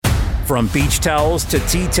From beach towels to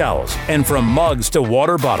tea towels, and from mugs to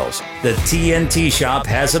water bottles, the TNT Shop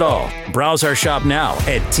has it all. Browse our shop now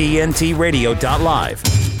at tntradio.live.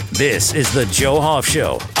 This is the Joe Hoft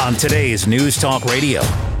Show on today's News Talk Radio,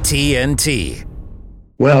 TNT.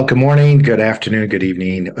 Well, good morning, good afternoon, good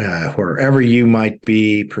evening, wherever you might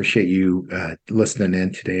be. Appreciate you listening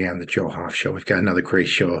in today on the Joe Hoft Show. We've got another great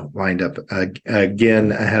show lined up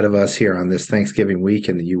again ahead of us here on this Thanksgiving week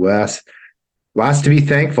in the U.S. Lots to be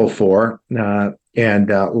thankful for and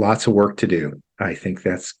lots of work to do. I think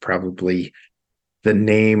that's probably the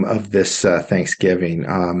name of this Thanksgiving.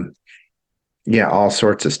 All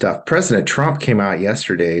sorts of stuff. President Trump came out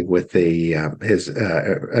yesterday with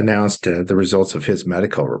announced the results of his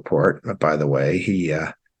medical report. By the way,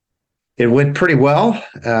 it went pretty well.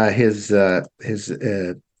 His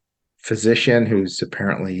physician, who's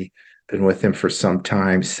apparently been with him for some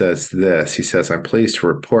time, says this. He says, "I'm pleased to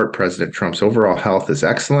report President Trump's overall health is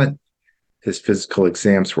excellent. His physical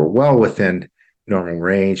exams were well within normal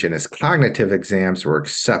range, and his cognitive exams were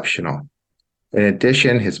exceptional. In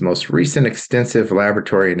addition, his most recent extensive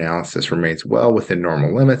laboratory analysis remains well within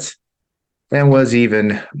normal limits and was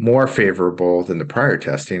even more favorable than the prior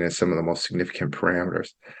testing in some of the most significant parameters,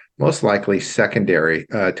 most likely secondary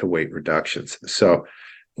to weight reductions." So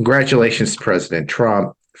congratulations to President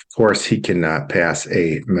Trump. Of course, he cannot pass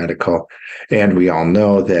a medical, and we all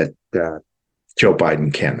know that Joe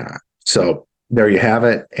Biden cannot. So there you have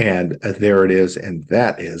it, and there it is, and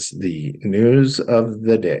that is the news of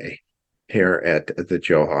the day here at the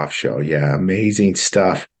Joe Hoft Show. Yeah, amazing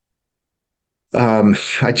stuff.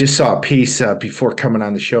 I just saw a piece before coming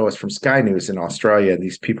on the show. It's from Sky News in Australia.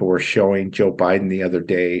 These people were showing Joe Biden the other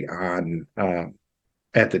day on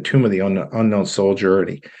at the Tomb of the Unknown Soldier,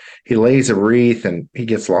 and he lays a wreath and he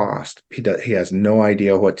gets lost. He has no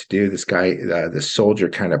idea what to do. This guy, this soldier,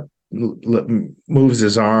 kind of moves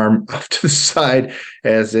his arm off to the side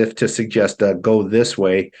as if to suggest go this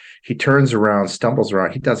way. He turns around, stumbles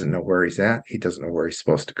around. He doesn't know where he's at. He doesn't know where he's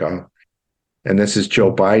supposed to go. And this is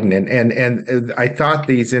Joe Biden. And I thought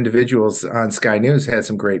these individuals on Sky News had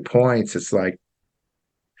some great points. It's like,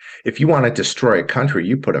 if you want to destroy a country,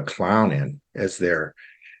 you put a clown in as their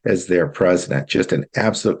president, just an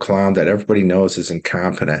absolute clown that everybody knows is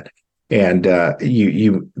incompetent. And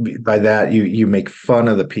you by that you make fun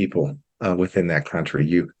of the people within that country.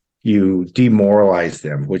 You demoralize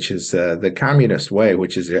them, which is the communist way,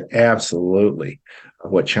 which is absolutely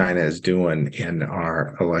what China is doing in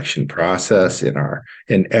our election process,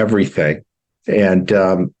 in everything. And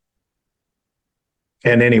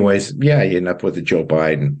anyways, you end up with a Joe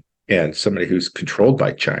Biden and somebody who's controlled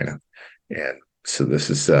by China. And so this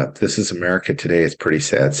is America today. It's a pretty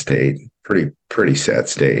sad state. Pretty sad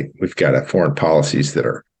state. We've got foreign policies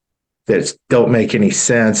that don't make any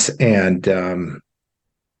sense, and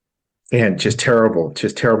just terrible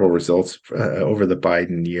results over the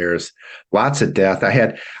Biden years. Lots of death.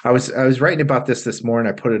 I was writing about this morning.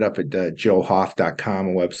 I put it up at joehoft.com,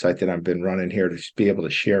 a website that I've been running here to just be able to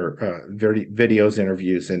share videos,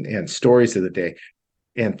 interviews, and stories of the day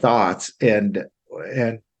and thoughts. And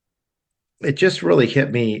it just really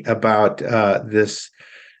hit me about this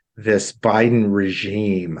Biden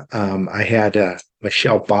regime. I had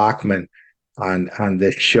Michelle Bachmann on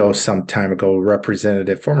this show some time ago,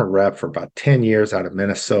 former rep for about 10 years out of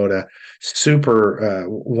Minnesota, super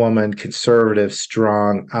woman, conservative,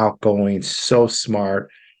 strong, outgoing, so smart.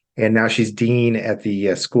 And now she's dean at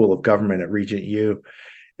the School of Government at Regent U.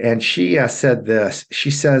 And she said this. She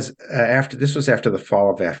says, after the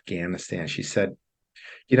fall of Afghanistan, she said,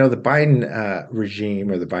 the Biden regime,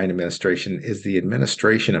 or the Biden administration, is the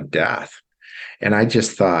administration of death. And I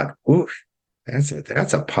just thought, ooh,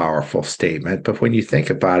 that's a powerful statement. But when you think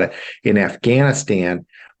about it, in Afghanistan,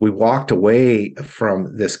 we walked away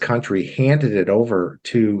from this country, handed it over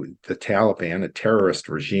to the Taliban, a terrorist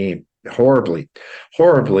regime, horribly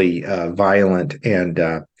violent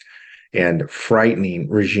and frightening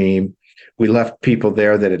regime. We left people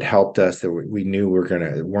there that had helped us, that we knew weren't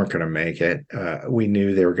gonna make it. We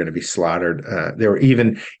knew they were going to be slaughtered. There were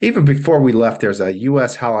even before we left, there's a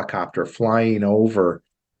U.S. helicopter flying over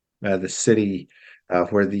the city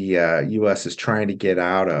where the U.S. is trying to get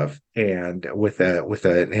out of, and with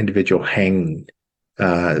an individual hanging.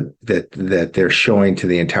 That they're showing to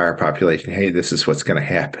the entire population, hey, this is what's going to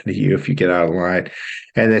happen to you if you get out of line.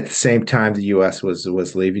 And at the same time, the U.S. was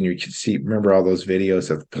leaving. You could remember all those videos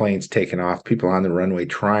of planes taking off, people on the runway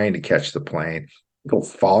trying to catch the plane, people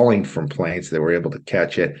falling from planes. They were able to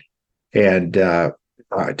catch it, and to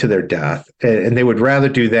their death. And they would rather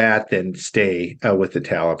do that than stay with the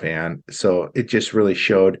Taliban. So it just really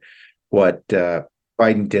showed what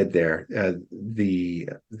Biden did there,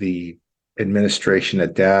 the administration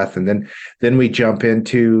of death, and then we jump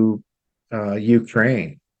into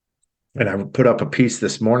Ukraine. And I put up a piece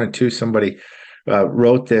this morning too. Somebody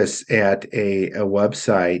wrote this at a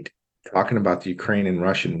website talking about the Ukraine and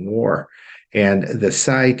Russian war. And the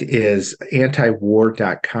site is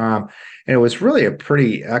antiwar.com. And it was really a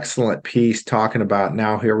pretty excellent piece talking about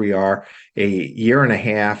now here we are a year and a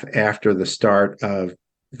half after the start of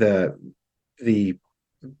the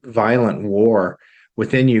violent war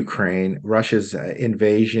within Ukraine, Russia's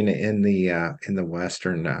invasion in the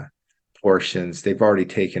western portions. They've already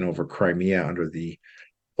taken over Crimea under the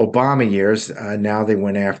Obama years. Now they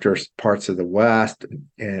went after parts of the West,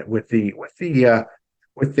 and with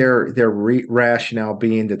their rationale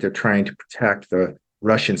being that they're trying to protect the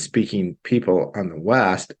Russian-speaking people on the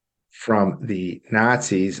West from the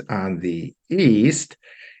Nazis on the East.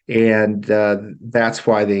 And that's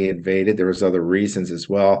why they invaded. There was other reasons as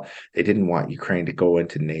well. They didn't want Ukraine to go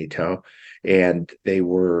into NATO, and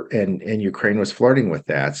Ukraine was flirting with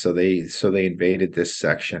that. So they invaded this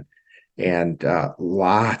section, and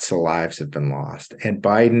lots of lives have been lost. And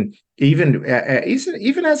Biden, even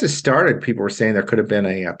as it started, people were saying there could have been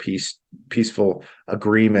a peaceful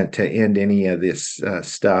agreement to end any of this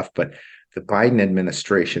stuff, but the Biden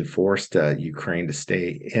administration forced Ukraine to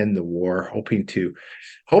stay in the war, hoping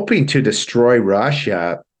to destroy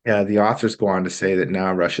Russia. The authors go on to say that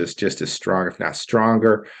now Russia is just as strong, if not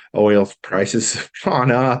stronger. Oil prices have gone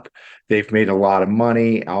up. They've made a lot of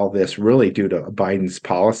money. All this really due to Biden's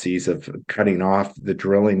policies of cutting off the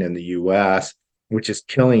drilling in the U.S., which is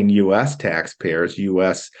killing U.S. taxpayers,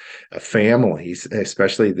 U.S. families,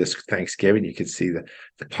 especially this Thanksgiving. You can see the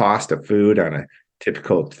cost of food on a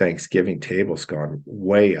typical Thanksgiving table has gone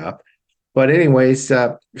way up. But anyways,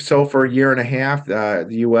 so for a year and a half, the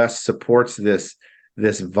U.S. supports this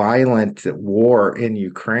violent war in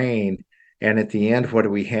Ukraine. And at the end, what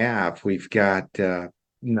do we have? We've got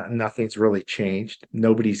nothing's really changed.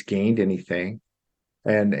 Nobody's gained anything.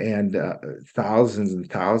 And thousands and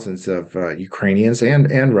thousands of Ukrainians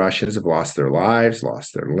and Russians have lost their lives,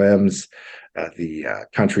 lost their limbs. The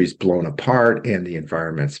country's blown apart, and the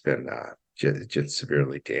environment's been just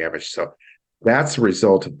severely damaged. So that's a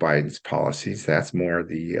result of Biden's policies. That's more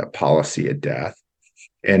the policy of death.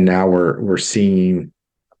 And now we're seeing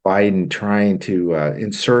Biden trying to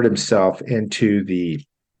insert himself into the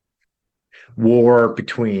war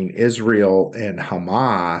between Israel and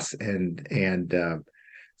Hamas, and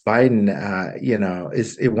Biden,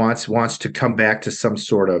 wants to come back to some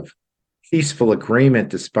sort of peaceful agreement,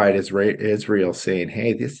 despite Israel saying,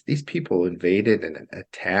 "Hey, these people invaded and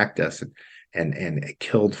attacked us and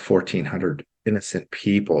killed 1,400 innocent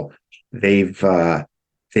people. They've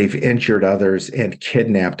injured others and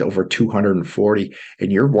kidnapped over 240,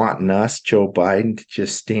 and you're wanting us, Joe Biden, to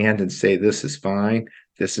just stand and say this is fine,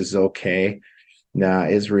 this is okay." Now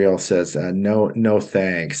Israel says no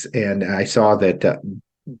thanks. And I saw that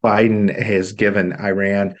Biden has given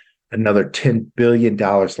Iran another $10 billion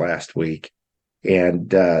last week.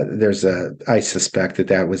 And I suspect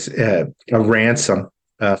that was a ransom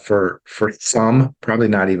for some, probably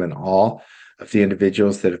not even all, of the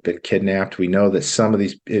individuals that have been kidnapped. We know that some of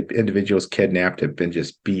these individuals kidnapped have been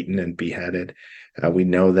just beaten and beheaded. We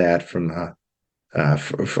know that from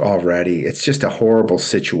already. It's just a horrible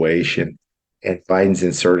situation. And Biden's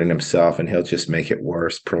inserting himself, and he'll just make it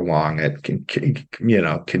worse, prolong it,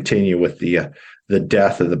 continue with the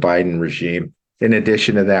death of the Biden regime. In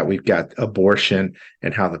addition to that, we've got abortion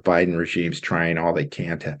and how the Biden regime's trying all they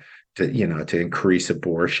can to increase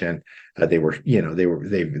abortion. They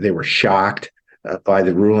were shocked by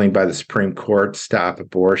the ruling by the Supreme Court, stop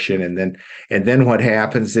abortion, and then what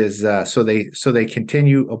happens is so they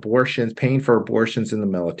continue abortions, paying for abortions in the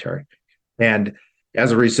military, and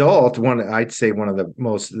as a result, I'd say one of the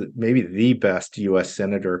most, maybe the best U.S.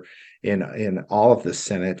 senator in all of the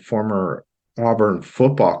Senate, former Auburn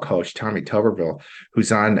football coach Tommy Tuberville,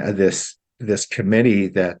 who's on this committee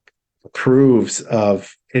that approves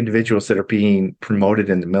of individuals that are being promoted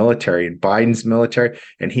in the military, in Biden's military,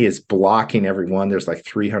 and he is blocking everyone. There's like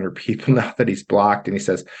 300 people now that he's blocked, and he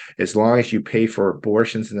says, as long as you pay for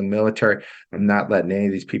abortions in the military, I'm not letting any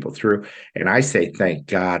of these people through. And I say thank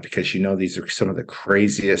God, because these are some of the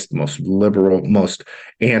craziest, most liberal, most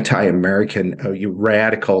anti-American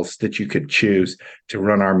radicals that you could choose to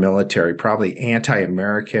run our military, probably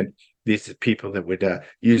anti-American. These are people that would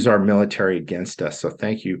use our military against us. So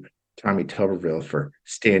thank you, Tommy Tuberville, for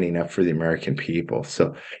standing up for the American people.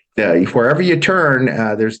 So wherever you turn,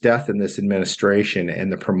 there's death in this administration,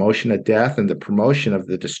 and the promotion of death and the promotion of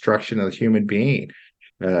the destruction of the human being,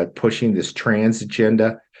 pushing this trans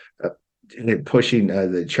agenda. pushing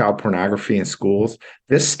the child pornography in schools.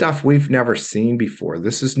 This stuff we've never seen before.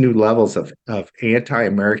 This is new levels of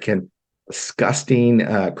anti-American, disgusting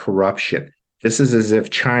corruption. This is as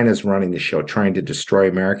if China's running the show, trying to destroy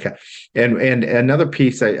America. And another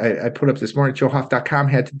piece I put up this morning, JoeHoft.com,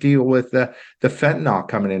 had to deal with the fentanyl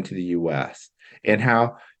coming into the U.S. and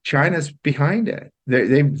how China's behind it.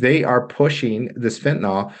 They are pushing this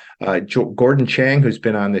fentanyl. Gordon Chang, who's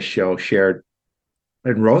been on this show, shared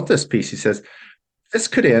and wrote this piece. He says this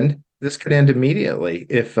could end immediately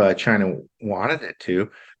if China wanted it to,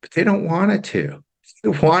 but they don't want it to. They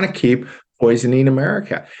want to keep poisoning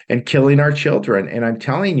America and killing our children. And I'm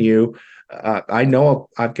telling you, I know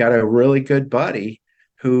I've got a really good buddy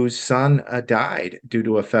whose son died due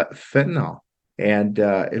to a fentanyl. And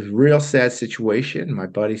it was a real sad situation. My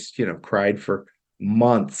buddy's, cried for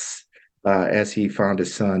months as he found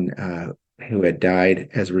his son who had died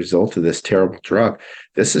as a result of this terrible drug.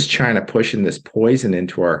 This is China pushing this poison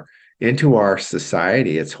into our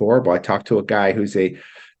society. It's horrible. I talked to a guy who's a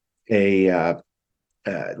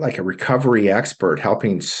recovery expert,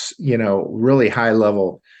 helping really high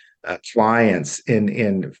level clients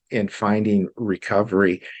in finding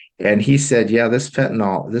recovery. And he said, yeah, this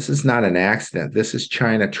fentanyl, this is not an accident. This is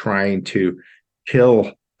China trying to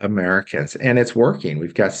kill Americans, and it's working.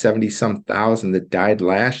 We've got 70-some thousand that died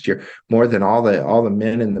last year, more than all the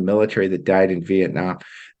men in the military that died in Vietnam.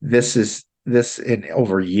 This in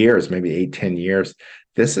over years, maybe 8-10 years.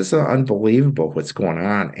 This is unbelievable what's going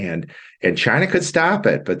on, and China could stop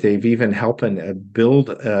it, but they've even helping build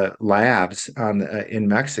labs in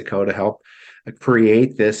Mexico to help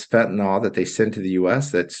create this fentanyl that they send to the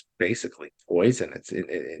U.S. that's basically poison. It's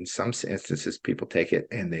in some instances people take it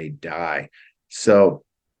and they die. So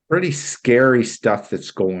pretty scary stuff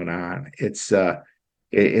that's going on. It's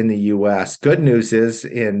in the U.S. Good news is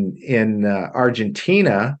in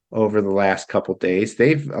Argentina over the last couple of days,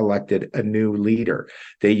 they've elected a new leader.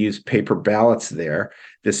 They use paper ballots there.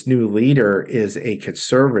 This new leader is a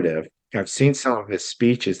conservative. I've seen some of his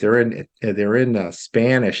speeches. They're in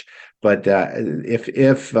Spanish, but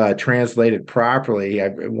if translated properly,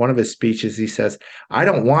 one of his speeches, he says, "I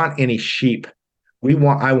don't want any sheep.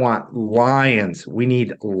 I want lions. We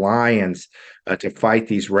need lions to fight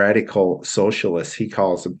these radical socialists," he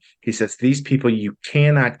calls them. He says, "These people, you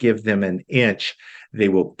cannot give them an inch. They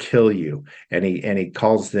will kill you." And he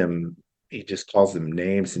just calls them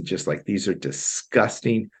names, and just like, these are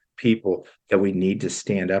disgusting people that we need to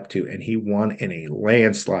stand up to. And he won in a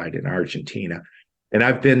landslide in Argentina. And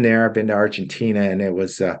I've been there. I've been to Argentina, and it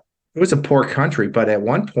was a poor country, but at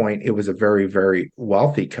one point it was a very, very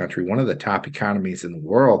wealthy country, one of the top economies in the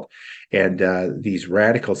world. And these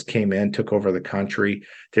radicals came in, took over the country.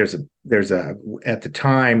 There's at the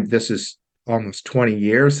time, this is almost 20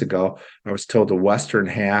 years ago, I was told the western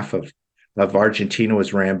half of Argentina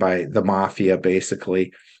was ran by the mafia,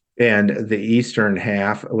 basically, and the eastern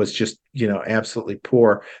half was just, absolutely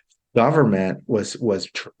poor. Government was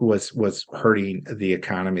hurting the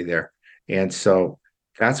economy there, and so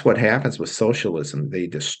that's what happens with socialism. They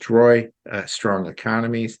destroy strong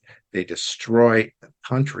economies. They destroy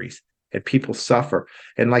countries, and people suffer.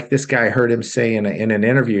 And like this guy, I heard him say in an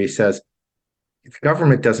interview, he says, if the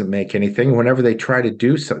government doesn't make anything, whenever they try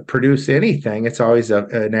to produce anything, it's always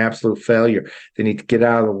an absolute failure. They need to get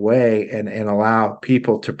out of the way and allow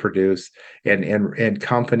people to produce, and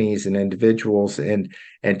companies and individuals, and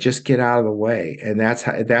just get out of the way. And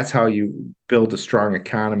that's how you build a strong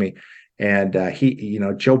economy. And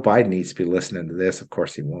Joe Biden needs to be listening to this. Of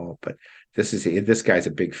course he won't, but this guy's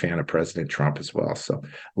a big fan of President Trump as well. So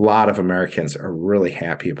a lot of Americans are really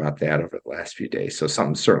happy about that over the last few days. So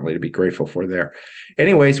something certainly to be grateful for there.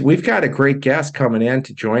 Anyways, we've got a great guest coming in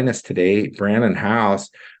to join us today, Brannon Howse,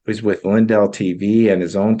 who's with Lindell TV and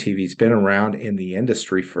his own TV. He's been around in the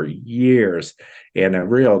industry for years, and a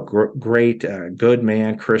real great, good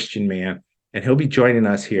man, Christian man. And he'll be joining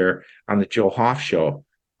us here on the Joe Hoft Show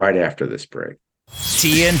right after this break.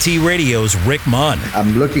 TNT Radio's Rick Munn.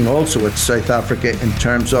 I'm looking also at South Africa in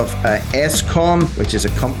terms of Eskom, which is a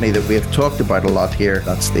company that we have talked about a lot here.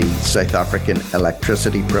 That's the South African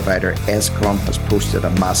electricity provider. Eskom has posted a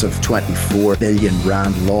massive 24 billion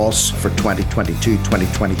rand loss for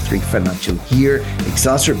 2022-2023 financial year,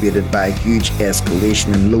 exacerbated by a huge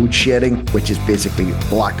escalation in load shedding, which is basically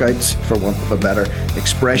blackouts, for want of a better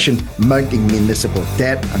expression, mounting municipal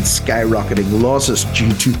debt and skyrocketing losses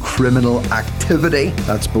due to criminal activity activity.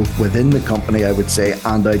 That's both within the company, I would say,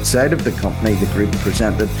 and outside of the company. The group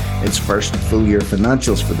presented its first full-year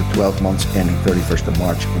financials for the 12 months ending 31st of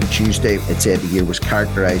March on Tuesday. It said the year was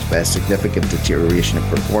characterised by a significant deterioration of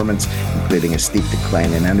performance, including a steep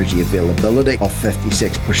decline in energy availability of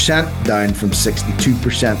 56%, down from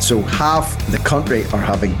 62%. So half the country are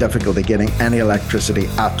having difficulty getting any electricity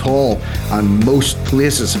at all, and most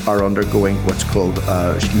places are undergoing what's called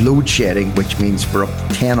load shedding, which means for up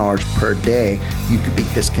to 10 hours per day you could be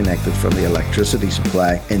disconnected from the electricity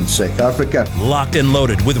supply in South Africa. Locked and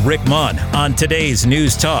loaded with Rick Munn on today's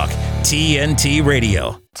News Talk, TNT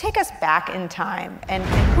Radio. Take us back in time, and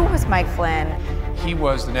who was Mike Flynn? He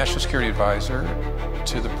was the National Security Advisor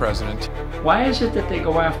to the President. Why is it that they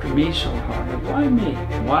go after me so hard? Why me?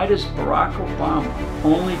 Why does Barack Obama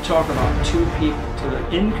only talk about two people, to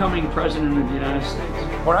the incoming President of the United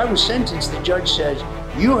States? When I was sentenced, the judge says,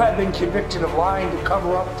 "You have been convicted of lying to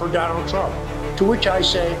cover up for Donald Trump." To which I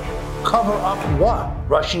say, cover up what?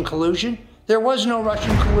 Russian collusion? There was no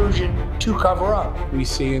Russian collusion to cover up. We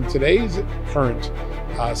see in today's current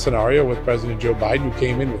scenario with President Joe Biden, who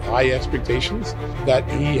came in with high expectations, that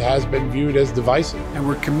he has been viewed as divisive. And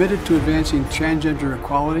we're committed to advancing transgender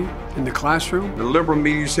equality in the classroom. The liberal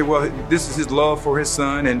media say, well, this is his love for his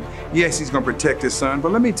son, and yes, he's going to protect his son.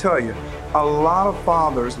 But let me tell you, a lot of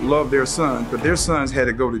fathers love their sons, but their sons had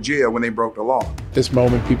to go to jail when they broke the law. This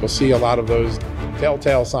moment, people see a lot of those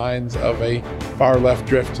telltale signs of a far left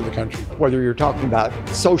drift to the country. Whether you're talking about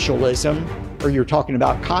socialism or you're talking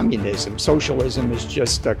about communism, socialism is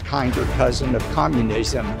just a kinder cousin of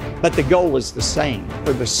communism, but the goal is the same,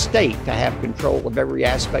 for the state to have control of every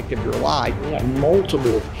aspect of your life. We have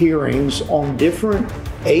multiple hearings on different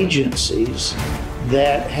agencies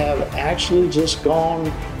that have actually just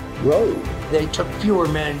gone rogue. They took fewer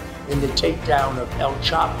men in the takedown of El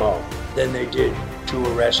Chapo than they did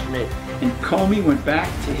to arrest me. And Comey went back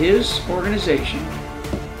to his organization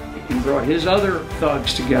and brought his other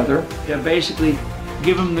thugs together to basically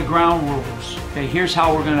give them the ground rules. Okay, here's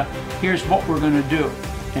what we're gonna do.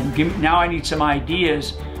 And now I need some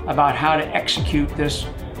ideas about how to execute this,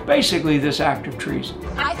 basically this act of treason.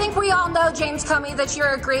 I think we all know, James Comey, that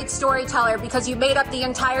you're a great storyteller because you made up the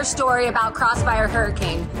entire story about Crossfire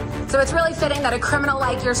Hurricane. So it's really fitting that a criminal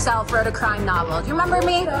like yourself wrote a crime novel. Do you remember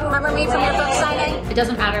me? Remember me from your book signing? It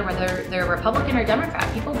doesn't matter whether they're Republican or Democrat.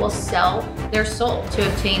 People will sell their soul to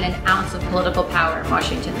obtain an ounce of political power in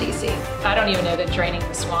Washington, D.C. I don't even know that draining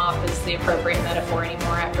the swamp is the appropriate metaphor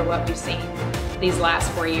anymore after what we've seen these last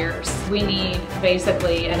 4 years. We need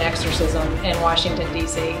basically an exorcism in Washington,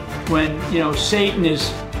 D.C. When, Satan is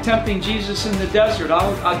tempting Jesus in the desert,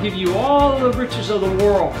 I'll give you all the riches of the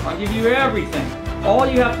world. I'll give you everything. All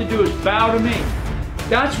you have to do is bow to me.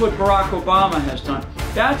 That's what Barack Obama has done.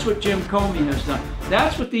 That's what Jim Comey has done.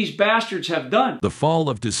 That's what these bastards have done. The Fall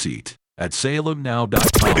of Deceit at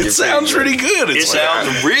salemnow.com. It sounds pretty good. It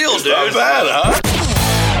sounds real, dude. Not bad,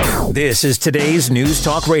 huh? This is today's News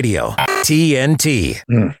Talk Radio, TNT.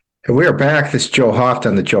 We are back. This is Joe Hoft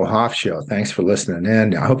on the Joe Hoft Show. Thanks for listening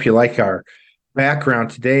in. I hope you like our background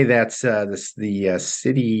today. That's the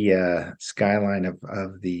city skyline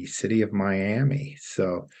of the city of Miami.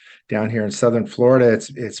 So down here in Southern Florida,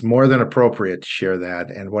 it's more than appropriate to share that.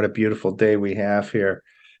 And what a beautiful day we have here.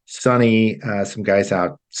 Sunny, some guys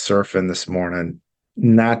out surfing this morning.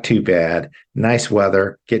 Not too bad. Nice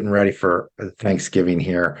weather. Getting ready for Thanksgiving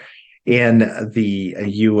here in the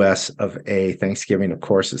U.S. of A. Thanksgiving, of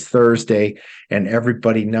course, is Thursday, and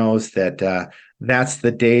everybody knows that that's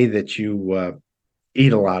the day that you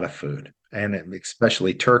eat a lot of food, and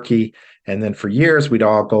especially turkey. And then for years, we'd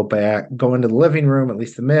all go into the living room, at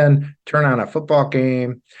least the men, turn on a football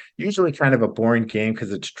game, usually kind of a boring game because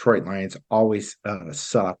the Detroit Lions always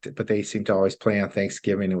sucked, but they seemed to always play on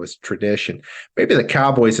Thanksgiving. It was tradition. Maybe the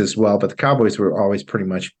Cowboys as well, but the Cowboys were always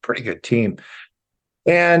pretty good team.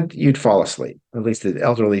 And you'd fall asleep. At least the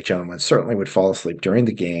elderly gentleman certainly would fall asleep during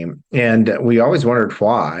the game. And we always wondered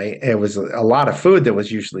why. It was a lot of food that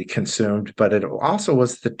was usually consumed, but it also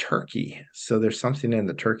was the turkey. So there's something in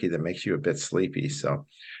the turkey that makes you a bit sleepy. So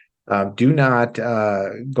do not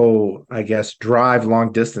go, drive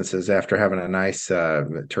long distances after having a nice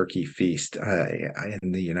turkey feast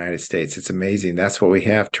in the United States. It's amazing. That's what we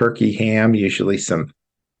have. Turkey, ham, usually some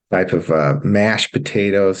type of mashed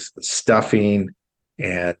potatoes, stuffing,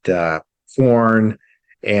 and corn,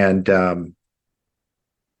 and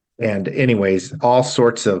anyways, all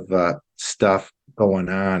sorts of stuff going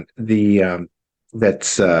on.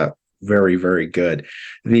 That's very, very good.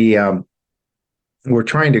 we're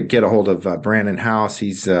trying to get a hold of Brannon Howse.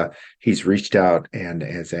 He's reached out and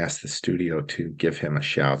has asked the studio to give him a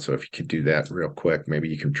shout. So if you could do that real quick, maybe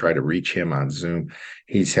you can try to reach him on Zoom.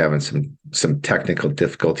 He's having some technical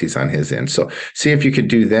difficulties on his end. So see if you could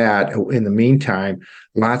do that. In the meantime,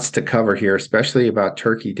 lots to cover here, especially about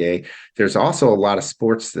Turkey Day. There's also a lot of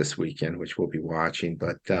sports this weekend, which we'll be watching.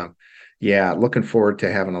 But yeah, looking forward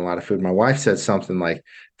to having a lot of food. My wife said something like,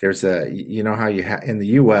 there's you know how in the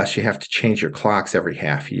US, you have to change your clocks every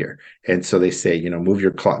half year. And so they say, move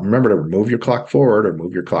your clock. Remember to move your clock forward or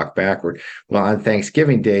move your clock backward. Well, on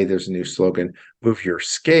Thanksgiving Day, there's a new slogan, move your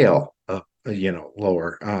scale up,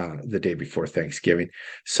 lower the day before Thanksgiving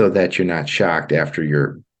so that you're not shocked after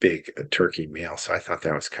your big turkey meal. So I thought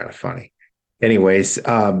that was kind of funny. Anyways,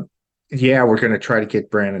 yeah, we're going to try to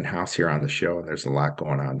get Brannon Howse here on the show, and there's a lot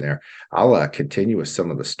going on there. I'll continue with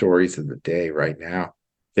some of the stories of the day right now.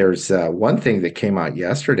 There's one thing that came out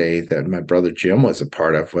yesterday that my brother Jim was a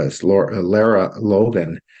part of was Lara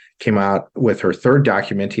Logan came out with her third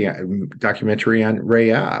documentary on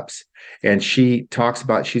Ray Epps. And she talks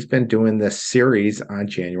about, she's been doing this series on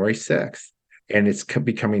January 6th. And it's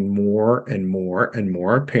becoming more and more and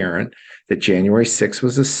more apparent that January 6th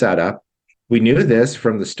was a setup. We knew this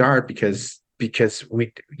from the start because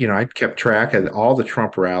we, I kept track of all the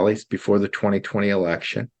Trump rallies before the 2020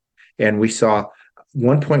 election. And we saw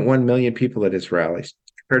 1.1 million people at his rallies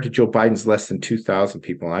compared to Joe Biden's less than 2,000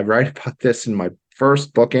 people. I write about this in my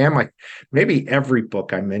first book and maybe every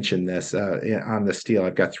book I mention this on the steal.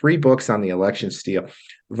 I've got 3 books on the election steal.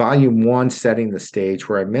 Volume 1, setting the stage,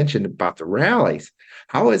 where I mentioned about the rallies.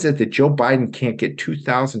 How is it that Joe Biden can't get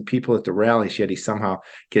 2,000 people at the rallies, yet he somehow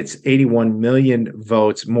gets 81 million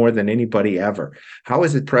votes, more than anybody ever? How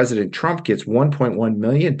is it President Trump gets 1.1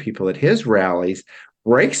 million people at his rallies,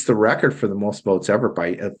 breaks the record for the most votes ever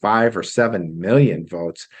by 5 or 7 million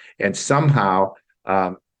votes, and somehow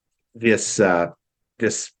this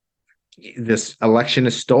election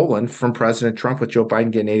is stolen from President Trump with Joe Biden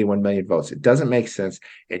getting 81 million votes? It doesn't make sense.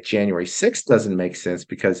 And January 6th doesn't make sense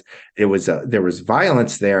because there was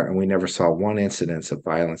violence there, and we never saw one incidence of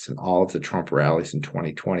violence in all of the Trump rallies in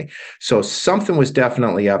 2020. So something was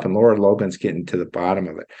definitely up, and Lara Logan's getting to the bottom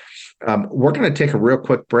of it. We're going to take a real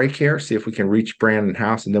quick break here, see if we can reach Brannon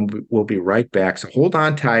Howse, and then we'll be right back. So hold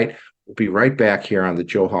on tight. We'll be right back here on the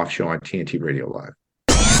Joe Hoft Show on TNT Radio Live.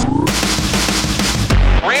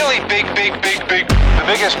 Really big. The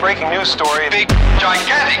biggest breaking news story. Big,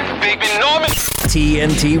 gigantic, big, enormous.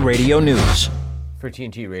 TNT Radio News. For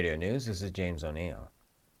TNT Radio News, this is James O'Neill.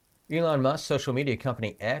 Elon Musk's social media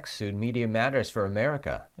company X sued Media Matters for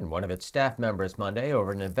America and one of its staff members Monday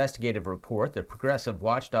over an investigative report the progressive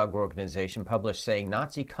watchdog organization published saying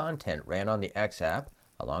Nazi content ran on the X app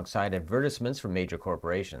alongside advertisements from major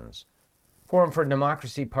corporations. Forum for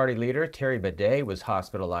Democracy Party leader Terry Baudet was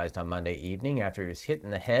hospitalized on Monday evening after he was hit in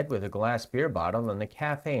the head with a glass beer bottle in the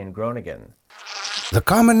cafe in Groningen. The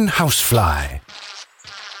common housefly,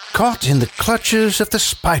 caught in the clutches of the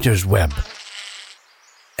spider's web.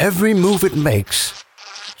 Every move it makes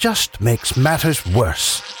just makes matters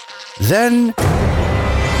worse. Then,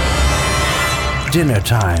 dinner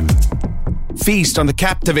time. Feast on the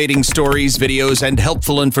captivating stories, videos, and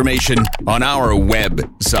helpful information on our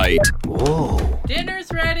website. Whoa.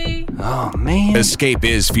 Dinner's ready. Oh, man. Escape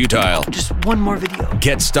is futile. Just one more video.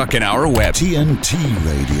 Get stuck in our web.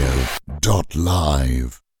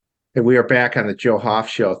 TNTRadio.live. Hey, we are back on the Joe Hoft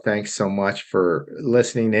Show. Thanks so much for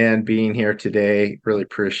listening in, being here today. Really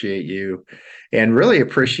appreciate you. And really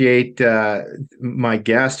appreciate my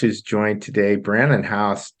guest who's joined today, Brannon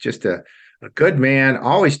Howse. Just a good man,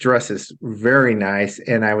 always dresses very nice.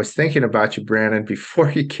 And I was thinking about you, Brannon, before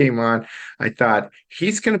you came on. I thought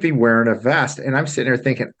he's going to be wearing a vest. And I'm sitting there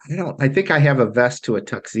thinking, I think I have a vest to a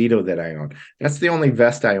tuxedo that I own. That's the only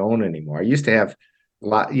vest I own anymore. I used to have a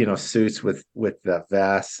lot, suits with the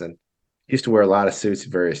vests, and used to wear a lot of suits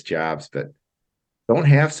at various jobs, but don't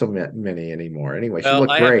have so many anymore. Anyway, you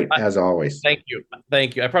look great as always. Thank you.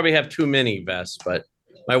 I probably have too many vests, but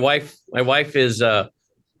my wife is a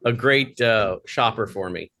great shopper for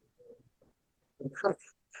me.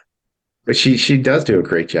 But she does do a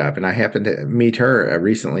great job, and I happened to meet her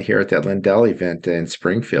recently here at that Lindell event in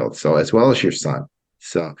Springfield. So as well as your son.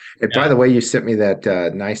 So, and by the way, you sent me that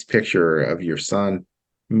nice picture of your son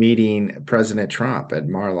meeting President Trump at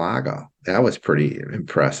Mar-a-Lago. That was pretty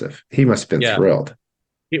impressive. He must have been thrilled.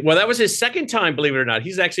 Well, that was his second time, believe it or not.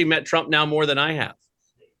 He's actually met Trump now more than I have.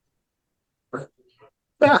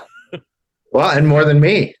 Well, and more than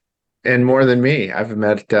me.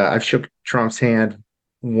 I've shook Trump's hand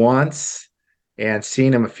once and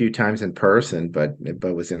seen him a few times in person, but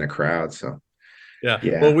was in a crowd. So Yeah.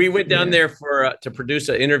 Yeah. Well, we went down there for to produce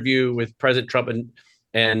an interview with President Trump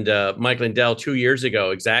and Mike Lindell 2 years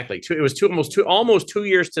ago. Exactly. It was almost 2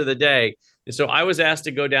 years to the day. And so I was asked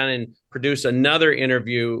to go down and produce another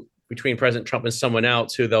interview between President Trump and someone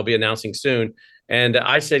else who they'll be announcing soon. And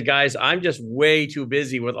I said, guys, I'm just way too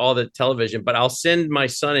busy with all the television, but I'll send my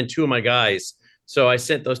son and two of my guys. So I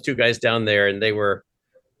sent those two guys down there, and they went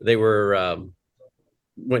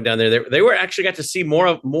down there. They were actually got to see more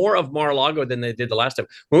of Mar-a-Lago than they did the last time.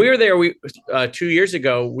 When we were there, 2 years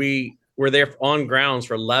ago, we were there on grounds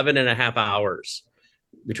for 11 and a half hours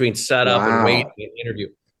between setup and waiting and interview.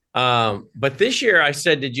 But this year I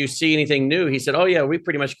said, did you see anything new? He said, oh yeah, we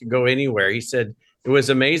pretty much could go anywhere. He said, it was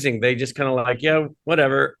amazing. They just kind of like, yeah,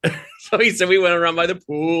 whatever. So he said, we went around by the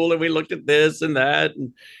pool and we looked at this and that.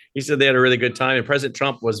 And he said they had a really good time. And President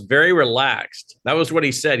Trump was very relaxed. That was what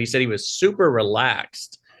he said. He said he was super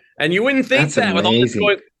relaxed. And you wouldn't think That's with all this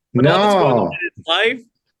going on in his life.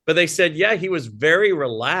 But they said, yeah, he was very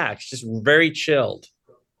relaxed, just very chilled.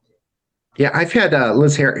 Yeah, I've had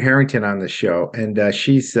Liz Harrington on the show, and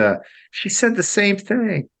she said the same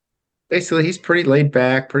thing. Basically, he's pretty laid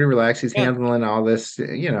back, pretty relaxed. He's handling all this,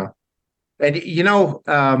 And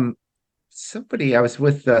somebody, I was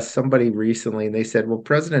with somebody recently, and they said, well,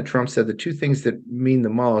 President Trump said the two things that mean the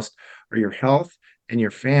most are your health and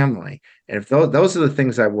your family. And if those are the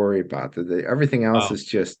things I worry about, everything else is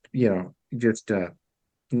just background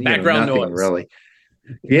nothing noise, really.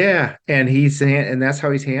 Yeah, and and that's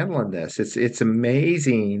how he's handling this. It's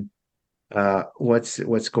amazing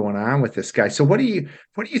what's going on with this guy. So what do you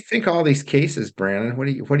think of all these cases, Brannon?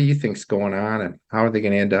 What do you think's going on, and how are they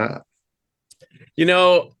going to end up?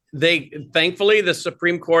 Thankfully the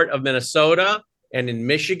Supreme Court of Minnesota and in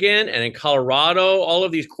Michigan and in Colorado, all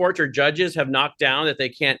of these courts or judges have knocked down that they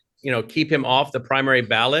can't keep him off the primary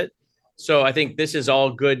ballot. So I think this is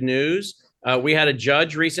all good news. We had a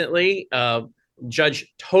judge recently,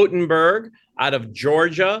 Judge Totenberg out of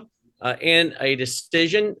Georgia, in a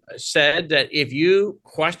decision said that if you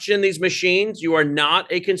question these machines, you are not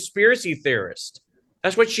a conspiracy theorist.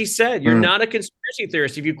 That's what she said. You're not a conspiracy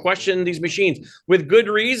theorist if you question these machines. With good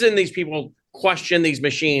reason, these people question these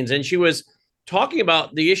machines. And she was talking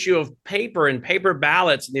about the issue of paper and paper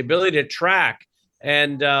ballots and the ability to track.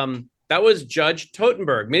 And that was Judge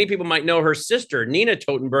Totenberg. Many people might know her sister, Nina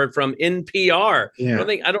Totenberg, from NPR. Yeah.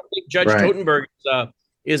 I don't think Judge Totenberg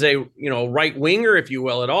is a right winger, if you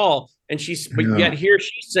will, at all. And yet here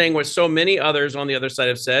she's saying what so many others on the other side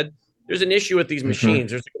have said. There's an issue with these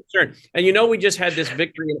machines. There's a concern. And we just had this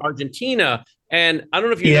victory in Argentina. And I don't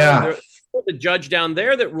know if you know, there was a judge down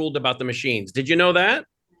there that ruled about the machines. Did you know that?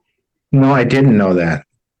 No, I didn't know that.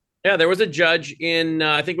 Yeah, there was a judge in,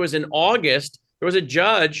 I think it was in August. There was a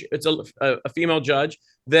judge, it's a female judge,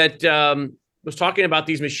 that was talking about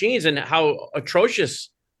these machines and how atrocious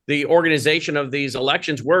the organization of these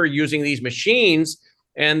elections were using these machines.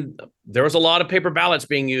 And there was a lot of paper ballots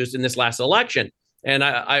being used in this last election. And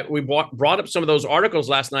we brought up some of those articles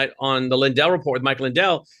last night on the Lindell Report with Mike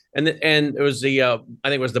Lindell, and it was I think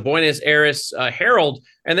it was the Buenos Aires Herald,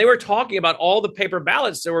 and they were talking about all the paper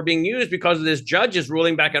ballots that were being used because of this judge's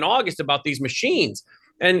ruling back in August about these machines.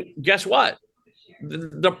 And guess what?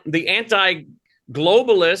 The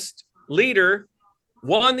anti-globalist leader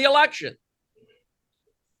won the election.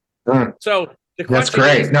 So the question that's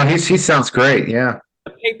great. No, he sounds great. Yeah.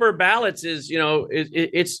 The paper ballots is,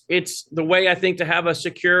 it's the way I think to have a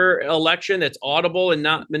secure election that's audible and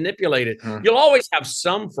not manipulated. You'll always have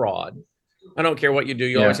some fraud. I don't care what you do.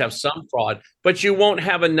 You always have some fraud, but you won't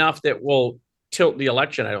have enough that will tilt the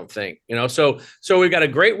election, I don't think. So we've got a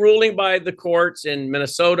great ruling by the courts in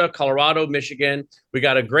Minnesota, Colorado, Michigan. We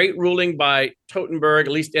got a great ruling by Totenberg,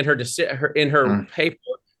 at least in her paper.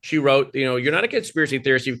 She wrote, you're not a conspiracy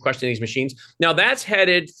theorist. You question these machines. Now that's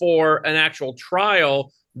headed for an actual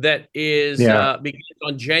trial that is begins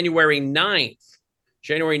on January 9th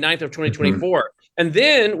of 2024. And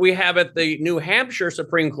then we have at the New Hampshire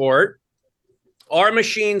Supreme Court, are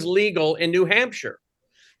machines legal in New Hampshire?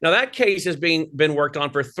 Now that case has been worked on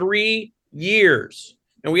for 3 years.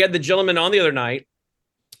 And we had the gentleman on the other night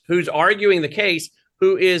who's arguing the case,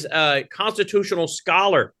 who is a constitutional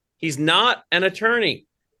scholar. He's not an attorney,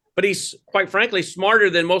 but he's quite frankly smarter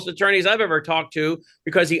than most attorneys I've ever talked to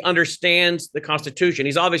because he understands the Constitution.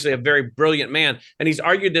 He's obviously a very brilliant man, and he's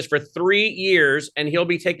argued this for 3 years, and he'll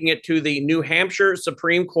be taking it to the New Hampshire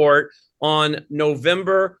Supreme Court on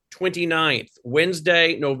November 29th,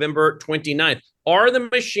 Wednesday, November 29th. Are the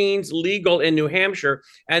machines legal in New Hampshire?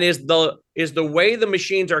 And is the way the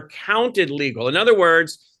machines are counted legal? In other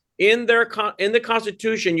words, in the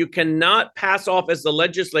Constitution, you cannot pass off as the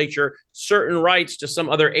legislature certain rights to some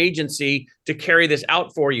other agency to carry this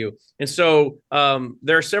out for you. And so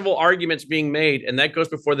there are several arguments being made, and that goes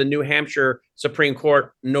before the New Hampshire Supreme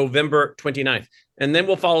Court November 29th. And then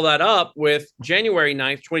we'll follow that up with January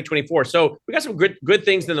 9th, 2024. So we got some good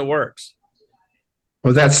things in the works.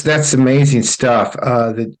 Well, that's amazing stuff.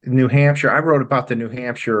 The New Hampshire, I wrote about the New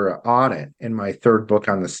Hampshire audit in my third book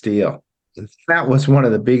on the steel. That was one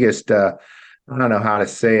of the biggest. I don't know how to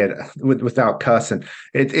say it without cussing.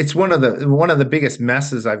 It's one of the biggest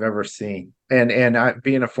messes I've ever seen. And I,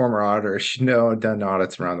 being a former auditor, I've done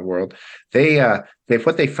audits around the world. They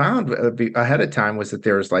what they found ahead of time was that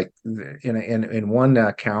there was like in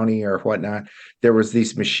one county or whatnot, there was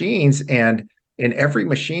these machines, and in every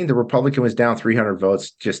machine, the Republican was down 300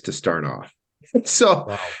 votes just to start off.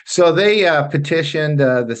 So they petitioned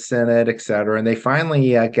the Senate, et cetera, and they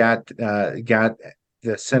finally got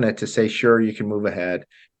the Senate to say, sure, you can move ahead.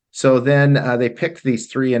 So then they picked these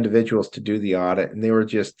three individuals to do the audit, and they were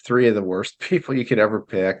just three of the worst people you could ever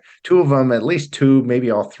pick. Two of them, at least two, maybe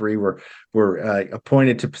all three, were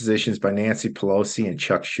appointed to positions by Nancy Pelosi and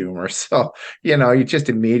Chuck Schumer. So, you just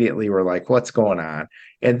immediately were like, what's going on?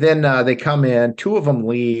 And then they come in, two of them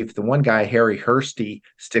leave. The one guy, Harry Hursty,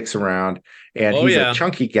 sticks around, and he's a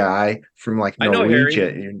chunky guy from like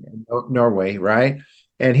Norway, right?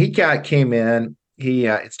 And he came in.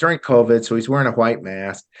 It's during COVID, so he's wearing a white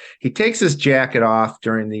mask. He takes his jacket off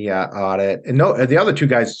during the audit, and the other two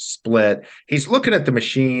guys split. He's looking at the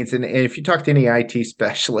machines, and if you talk to any IT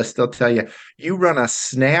specialist, they'll tell you, you run a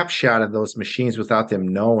snapshot of those machines without them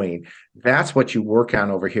knowing. That's what you work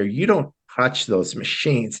on over here. You don't touch those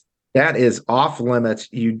machines. That is off limits.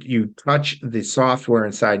 You touch the software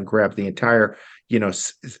inside and grab the entire,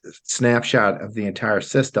 snapshot of the entire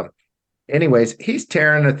system. Anyways, he's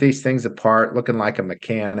tearing these things apart, looking like a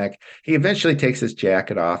mechanic. He eventually takes his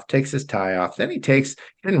jacket off, takes his tie off. Then he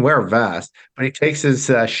didn't wear a vest, but he takes his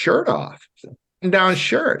shirt off, down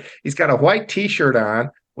shirt. He's got a white T-shirt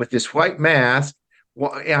on with this white mask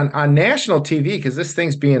on national TV, because this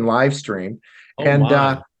thing's being live streamed.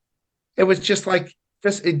 It was just like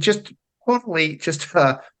totally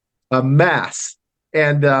a mess.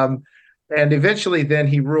 And eventually then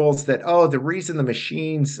he rules that, the reason the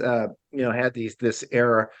machines, had this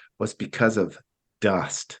error was because of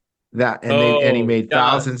dust. And he made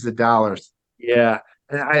thousands of dollars. Yeah.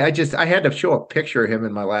 And I had to show a picture of him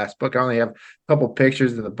in my last book. I only have a couple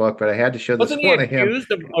pictures in the book, but I had to show this one of him. Wasn't he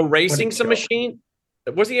accused of erasing some machine?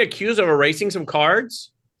 Wasn't he accused of erasing some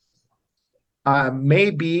cards?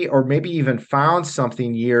 Maybe even found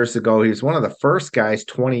something years ago. He was one of the first guys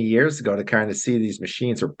 20 years ago to kind of see these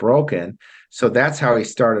machines are broken. So that's how he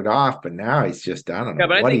started off. But now he's just, I don't know. Yeah,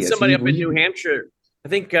 but I think somebody up in New Hampshire,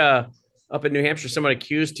 up in New Hampshire, someone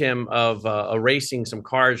accused him of erasing some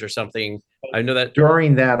cards or something. I know that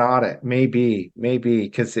during that audit, maybe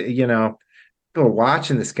because, people were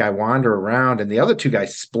watching this guy wander around, and the other two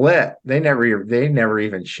guys split. They never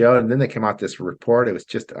even showed. And then they came out this report. It was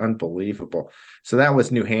just unbelievable. So that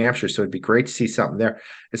was New Hampshire. So it'd be great to see something there.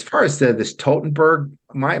 As far as this Totenberg,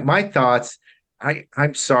 my thoughts,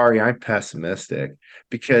 I'm sorry, I'm pessimistic,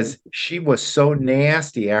 because she was so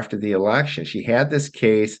nasty after the election. She had this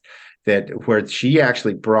case where she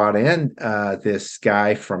actually brought in this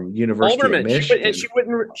guy from University of Michigan. And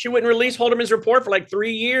she wouldn't release Haldeman's report for like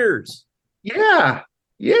 3 years. Yeah.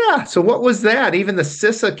 So what was that? Even the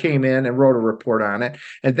CISA came in and wrote a report on it.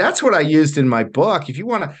 And that's what I used in my book. If you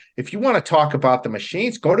want to talk about the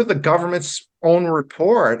machines, go to the government's own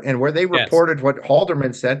report, and where they reported what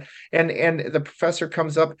Haldeman said. And the professor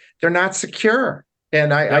comes up, they're not secure.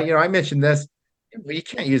 And I mentioned this. You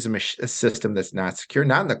can't use a system that's not secure,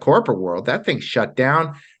 not in the corporate world. That thing's shut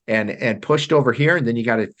down and pushed over here. And then you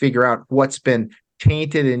got to figure out what's been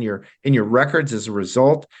tainted in your records as a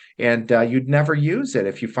result, and you'd never use it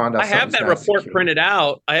if you found out. I have that report printed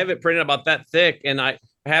out. I have it printed about that thick, and I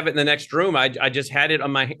have it in the next room. I just had it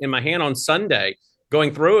in my hand on Sunday,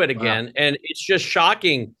 going through it again, wow. And it's just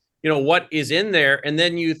shocking, what is in there. And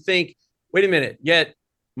then you think, wait a minute, yet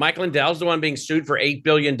Michael Lindell's the one being sued for $8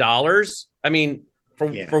 billion. I mean,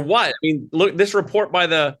 for what? I mean, look, this report by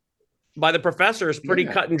the professor is pretty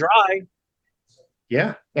cut and dry.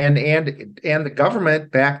 Yeah, and the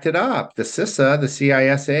government backed it up. The CISA, the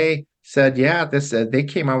CISA said, they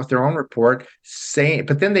came out with their own report saying,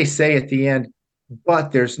 but then they say at the end,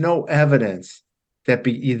 but there's no evidence that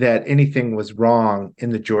anything was wrong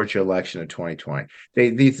in the Georgia election of 2020.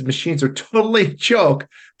 These machines are totally a joke,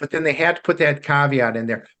 but then they had to put that caveat in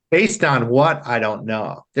there. Based on what? I don't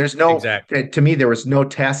know. There's no, to me, there was no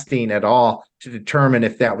testing at all to determine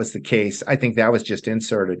if that was the case. I think that was just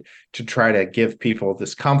inserted to try to give people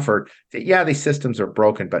this comfort that, yeah, these systems are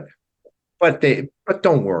broken, but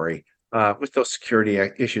don't worry with those security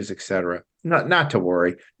issues, et cetera. Not to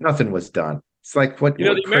worry. Nothing was done. It's like what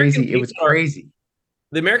crazy. It was crazy.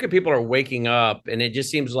 The American people are waking up, and it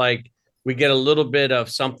just seems like we get a little bit of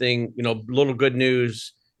something, little good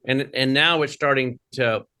news, and now it's starting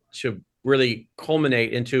to really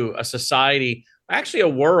culminate into a society, actually a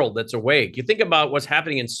world that's awake. You think about what's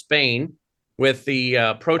happening in Spain with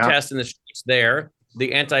the protests in the streets there,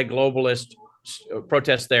 the anti-globalist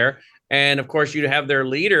protests there. And of course, you have their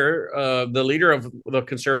leader, the leader of the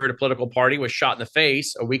conservative political party was shot in the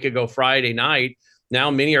face a week ago, Friday night.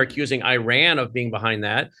 Now, many are accusing Iran of being behind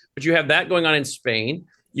that. But you have that going on in Spain.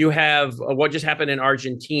 You have what just happened in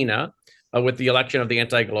Argentina with the election of the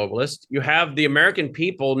anti-globalist. You have the American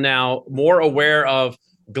people now more aware of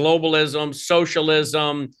globalism,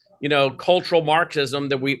 socialism, cultural Marxism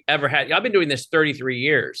than we've ever had. I've been doing this 33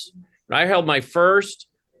 years. I held my first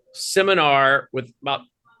seminar with about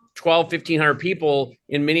 1,500 people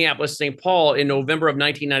in Minneapolis, St. Paul in November of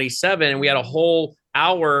 1997. And we had a whole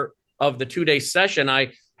hour of the 2-day session.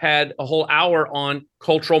 I had a whole hour on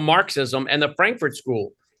cultural Marxism and the Frankfurt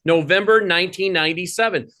School. November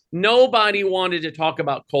 1997. Nobody wanted to talk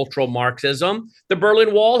about cultural Marxism. The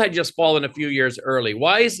Berlin Wall had just fallen a few years early.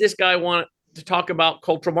 Why is this guy want to talk about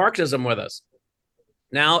cultural Marxism with us?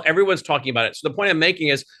 Now everyone's talking about it. So the point I'm making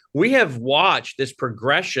is we have watched this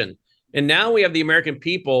progression, and now we have the American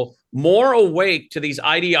people more awake to these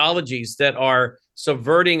ideologies that are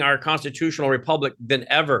subverting our constitutional republic than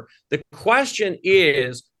ever. The question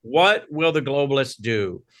is, what will the globalists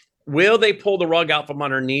do? Will they pull the rug out from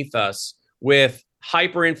underneath us with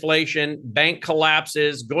hyperinflation, bank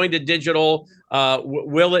collapses, going to digital?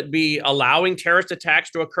 Will it be allowing terrorist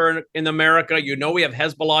attacks to occur in America? We have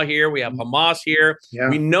Hezbollah here. We have Hamas here. Yeah.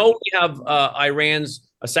 We know we have Iran's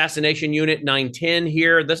assassination unit 910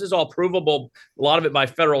 here. This is all provable, a lot of it by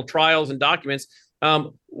federal trials and documents.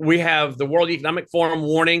 We have the World Economic Forum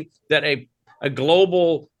warning that a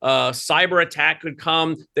global cyber attack could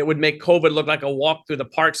come that would make COVID look like a walk through the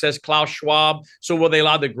park, says Klaus Schwab. So will they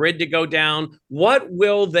allow the grid to go down? What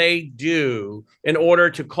will they do in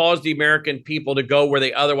order to cause the American people to go where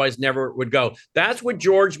they otherwise never would go? That's what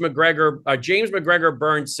James McGregor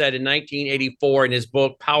Burns said in 1984 in his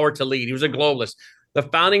book, Power to Lead. He was a globalist. The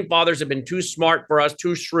founding fathers have been too smart for us,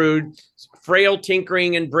 too shrewd. Frail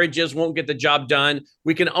tinkering and bridges won't get the job done.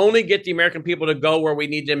 We can only get the American people to go where we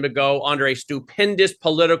need them to go under a stupendous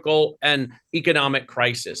political and economic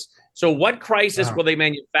crisis. So what crisis will they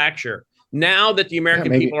manufacture now that the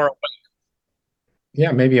American people are awake?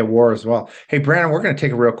 Yeah, maybe a war as well. Hey, Brannon, we're going to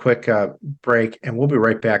take a real quick break, and we'll be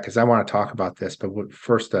right back because I want to talk about this. But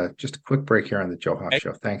first, just a quick break here on the Joe Hoft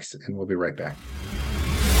Show. Thanks, and we'll be right back.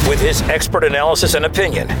 With his expert analysis and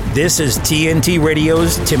opinion, this is TNT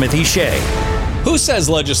Radio's Timothy Shea. Who says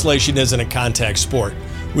legislation isn't a contact sport?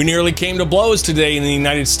 We nearly came to blows today in the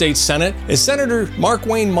United States Senate as Senator Mark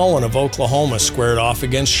Wayne Mullen of Oklahoma squared off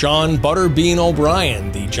against Sean Butterbean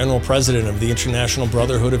O'Brien, the general president of the International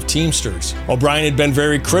Brotherhood of Teamsters. O'Brien had been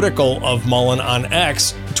very critical of Mullen on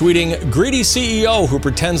X, tweeting, "Greedy CEO who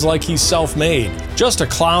pretends like he's self-made. Just a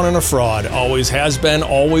clown and a fraud. Always has been,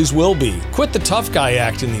 always will be. Quit the tough guy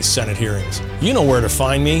act in these Senate hearings. You know where to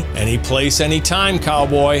find me. Any place, any time,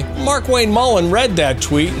 cowboy." Mark Wayne Mullen read that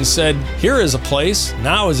tweet and said, "Here is a place.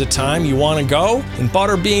 Now is a time you want to go?" And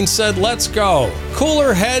Butterbean said, "Let's go."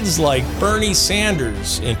 Cooler heads like Bernie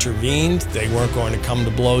Sanders intervened. They weren't going to come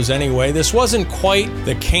to blows anyway. This wasn't quite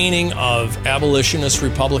the caning of abolitionist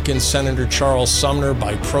Republican Senator Charles Sumner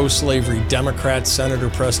by pro-slavery Democrat Senator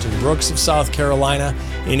Preston Brooks of South Carolina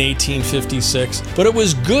in 1856, but it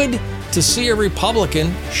was good to see a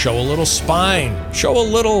Republican show a little spine, show a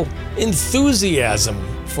little enthusiasm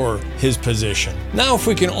for his position. Now, if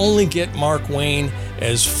we can only get Mark Wayne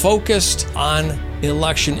as focused on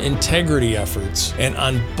election integrity efforts and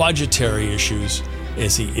on budgetary issues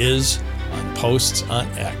as he is on posts on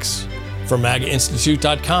X. From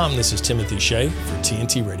MAGAInstitute.com, this is Timothy Shea for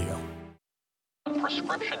TNT Radio.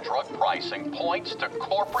 Prescription drug pricing points to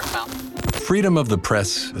corporate Freedom of the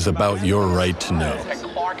press is about your right to know.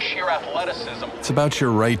 It's about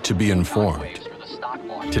your right to be informed.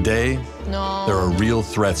 Today, there are real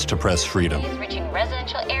threats to press freedom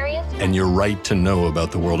and your right to know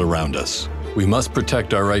about the world around us. We must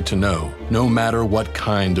protect our right to know, no matter what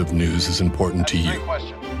kind of news is important to you.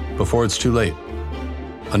 Before it's too late,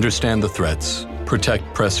 understand the threats.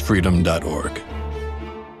 ProtectPressFreedom.org.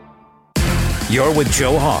 You're with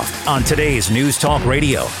Joe Hoft on today's News Talk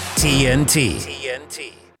Radio, TNT.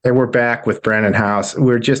 Hey, we're back with Brannon Howse. We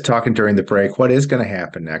were just talking during the break. What is going to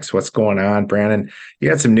happen next? What's going on, Brannon? You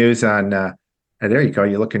got some news on. There you go.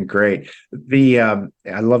 You're looking great.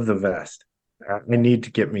 I love the vest. I need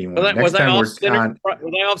to get me one. Was I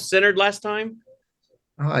off centered last time?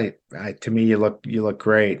 Well, to me, you look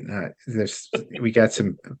great. We got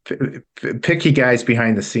some picky guys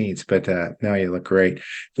behind the scenes, but now you look great.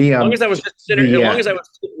 As long as I was centered, as long as I was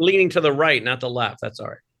leaning to the right, not the left, that's all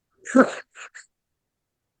right.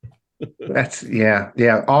 That's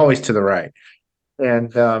always to the right.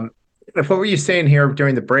 And what were you saying here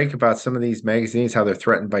during the break about some of these magazines, how they're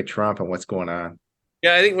threatened by Trump and what's going on?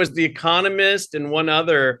 Yeah, I think it was The Economist and one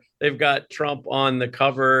other. They've got Trump on the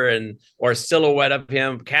cover or a silhouette of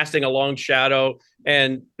him casting a long shadow.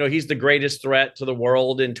 And he's the greatest threat to the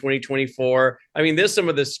world in 2024. I mean, there's some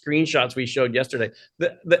of the screenshots we showed yesterday.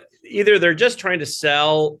 Either they're just trying to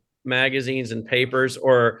sell magazines and papers,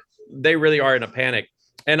 or they really are in a panic.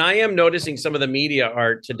 And I am noticing some of the media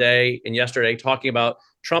art today and yesterday talking about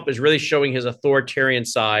Trump is really showing his authoritarian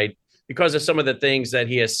side because of some of the things that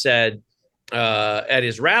he has said at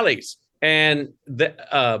his rallies. And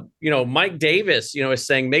Mike Davis, is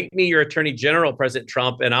saying, "Make me your attorney general, President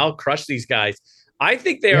Trump, and I'll crush these guys." I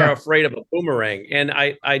think they are afraid of a boomerang, and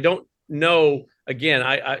I don't know. Again,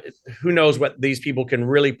 who knows what these people can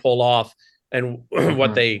really pull off and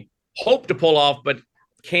what they hope to pull off, but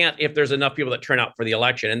can't if there's enough people that turn out for the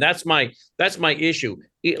election. And that's my issue.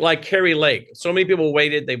 Like Carrie Lake, so many people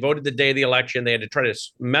waited. They voted the day of the election. They had to try to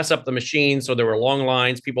mess up the machine, so there were long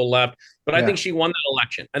lines. People left, but I think she won that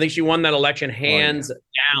election. I think she won that election hands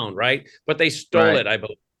down, right? But they stole it, I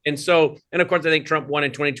believe. And of course, I think Trump won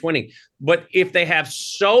in 2020. But if they have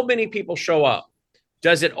so many people show up,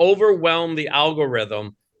 does it overwhelm the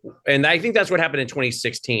algorithm? And I think that's what happened in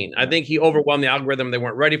 2016. I think he overwhelmed the algorithm. They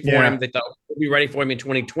weren't ready for him. They thought we'll be ready for him in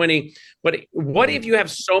 2020. But what if you have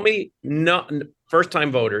so many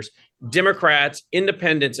first-time voters, Democrats,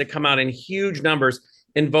 independents that come out in huge numbers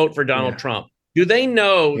and vote for Donald Trump? Do they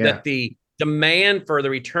know that the demand for the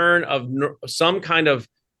return of some kind of,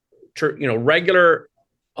 regular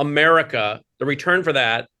America, the return for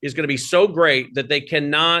that is going to be so great that they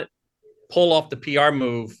cannot pull off the PR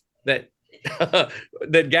move that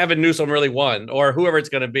that Gavin Newsom really won, or whoever it's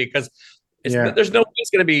going to be, because there's no way it's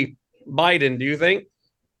going to be Biden. Do you think?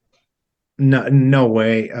 No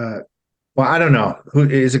way. Well, I don't know. Who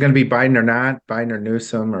is it going to be? Biden or not? Biden or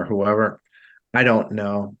Newsom or whoever? I don't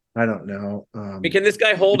know. Can this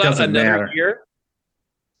guy hold out another year?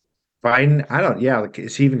 Biden? I don't. Yeah,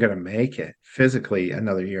 is he even going to make it physically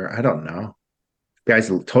another year? I don't know. Guy's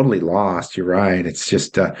totally lost. You're right. It's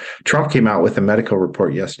just Trump came out with a medical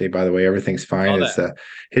report yesterday. By the way, everything's fine.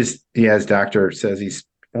 His doctor says he's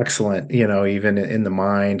excellent. Even in the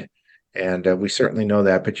mind, and we certainly know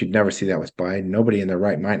that. But you'd never see that with Biden. Nobody in their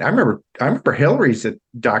right mind. I remember Hillary's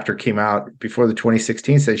doctor came out before the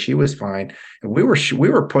 2016 said she was fine, and we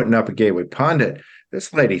were putting up a Gateway Pundit.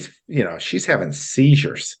 This lady's, she's having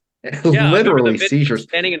seizures. Literally seizures.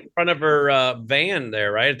 Standing in front of her van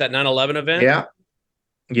there, right at that 9/11 event.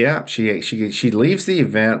 Yeah, she leaves the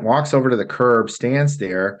event, walks over to the curb, stands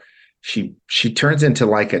there. She turns into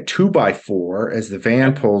like a 2x4 as the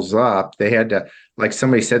van pulls up. They had to, like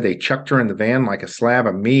somebody said, they chucked her in the van like a slab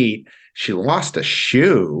of meat. She lost a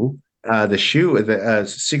shoe. The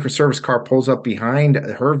Secret Service car pulls up behind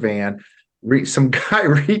her van. Some guy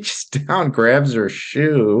reaches down, grabs her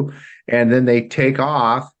shoe, and then they take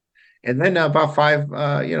off. And then about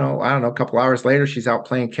a couple hours later, she's out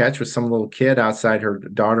playing catch with some little kid outside her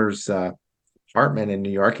daughter's apartment in New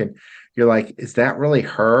York. And you're like, is that really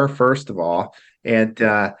her, first of all? And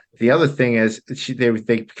the other thing is,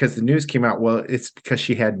 because the news came out, well, it's because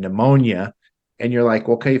she had pneumonia. And you're like,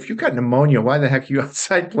 okay, if you got pneumonia, why the heck are you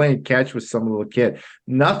outside playing catch with some little kid?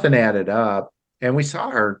 Nothing added up. And we saw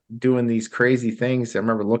her doing these crazy things. I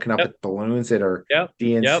remember looking up at balloons at her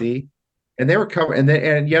DNC. And they were covered,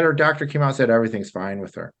 and yet her doctor came out and said everything's fine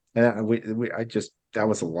with her. And that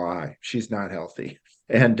was a lie. She's not healthy.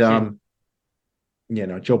 And Joe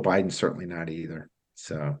Biden's certainly not either.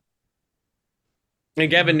 So, and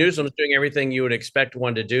Gavin Newsom is doing everything you would expect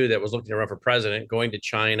one to do that was looking to run for president, going to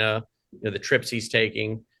China, the trips he's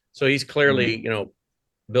taking. So he's clearly,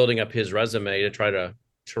 building up his resume to try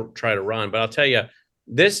to run. But I'll tell you,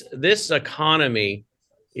 this economy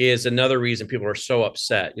is another reason people are so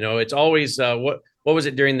upset. It's always what was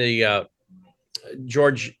it during the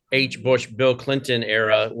George H. Bush, Bill Clinton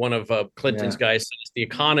era? One of Clinton's guys says the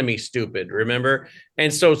economy's stupid, remember?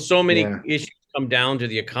 And so many issues come down to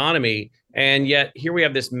the economy, and yet here we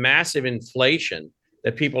have this massive inflation.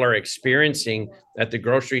 that people are experiencing at the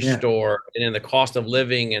grocery store and in the cost of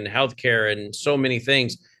living and healthcare and so many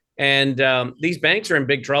things. And these banks are in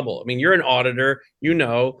big trouble. I mean, you're an auditor,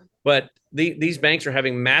 but these banks are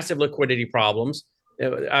having massive liquidity problems.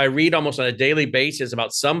 I read almost on a daily basis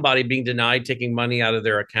about somebody being denied taking money out of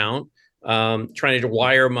their account, trying to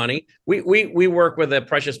wire money. We work with a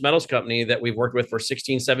precious metals company that we've worked with for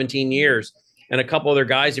 16, 17 years. And a couple of their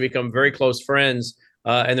guys have become very close friends.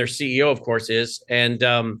 And their CEO, of course, is. And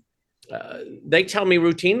they tell me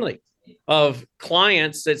routinely of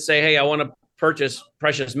clients that say, hey, I want to purchase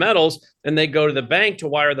precious metals. And they go to the bank to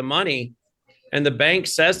wire the money. And the bank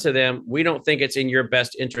says to them, we don't think it's in your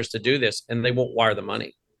best interest to do this. And they won't wire the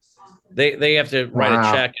money. They have to write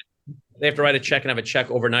a check. They have to write a check and have a check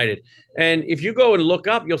overnighted. And if you go and look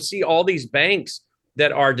up, you'll see all these banks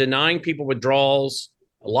that are denying people withdrawals,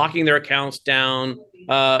 locking their accounts down.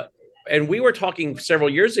 And we were talking several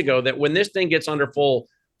years ago that when this thing gets under full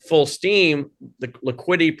steam, the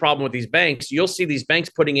liquidity problem with these banks, you'll see these banks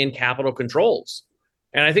putting in capital controls.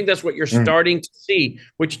 And I think that's what you're starting to see,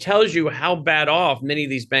 which tells you how bad off many of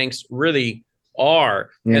these banks really are.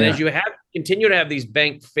 Yeah. And as you continue to have these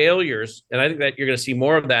bank failures, and I think that you're going to see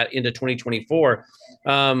more of that into 2024,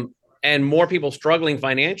 and more people struggling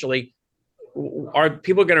financially, are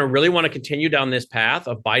people going to really want to continue down this path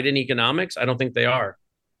of Biden economics? I don't think they are.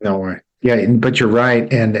 No way. Yeah, but you're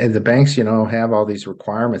right. And the banks, have all these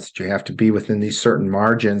requirements that you have to be within these certain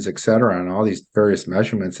margins, et cetera, and all these various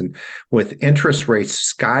measurements. And with interest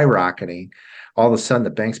rates skyrocketing, all of a sudden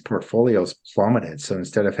the bank's portfolios plummeted. So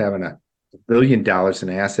instead of having $1 billion in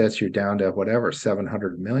assets, you're down to whatever,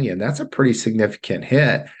 700 million. That's a pretty significant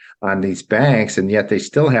hit on these banks, and yet they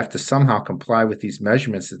still have to somehow comply with these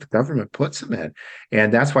measurements that the government puts them in.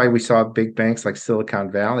 And that's why we saw big banks like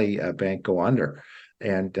Silicon Valley Bank go under.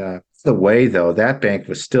 And the way, though, that bank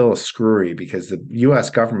was still a screwy because the U.S.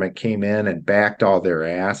 government came in and backed all their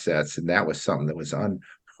assets, and that was something that was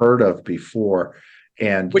unheard of before.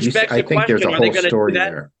 And I think there's a whole story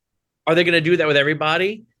there. Are they going to do that with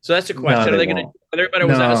everybody? So that's the question. Are they going to? Everybody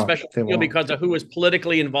was on a special deal because of who was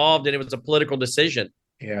politically involved, and it was a political decision.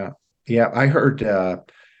 Yeah. I heard.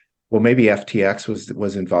 Maybe FTX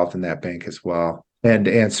was involved in that bank as well.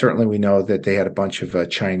 And certainly we know that they had a bunch of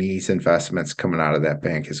Chinese investments coming out of that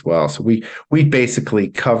bank as well. So we basically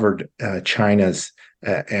covered China's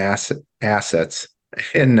assets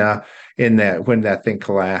in that when that thing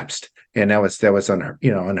collapsed, and that was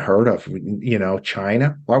unheard of.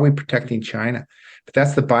 China. Why are we protecting China? But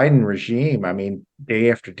that's the Biden regime. I mean,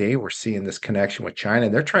 day after day we're seeing this connection with China.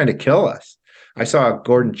 They're trying to kill us. I saw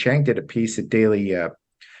Gordon Chang did a piece at Daily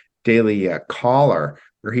Caller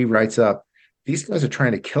where he writes up, these guys are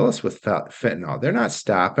trying to kill us with fentanyl. They're not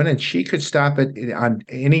stopping, and she could stop it on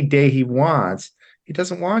any day he wants. He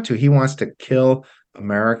doesn't want to. He wants to kill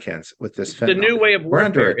Americans with this fentanyl. The new way of warfare. We're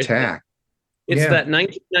under attack. It's that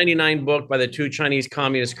 1999 book by the two Chinese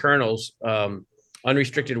communist colonels,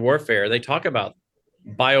 Unrestricted Warfare. They talk about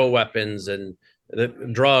bioweapons and the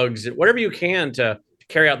drugs, whatever you can to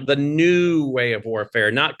carry out the new way of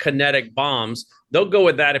warfare, not kinetic bombs. They'll go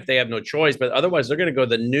with that if they have no choice, but otherwise they're going to go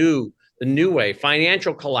the new way: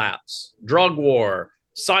 financial collapse, drug war,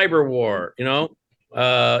 cyber war,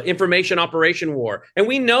 information operation war. And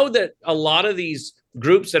we know that a lot of these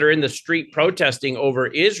groups that are in the street protesting over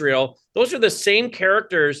Israel, those are the same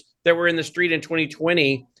characters that were in the street in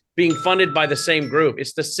 2020 being funded by the same group.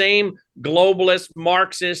 It's the same globalist,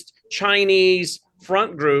 Marxist, Chinese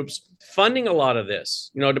front groups funding a lot of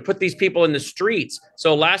this, to put these people in the streets.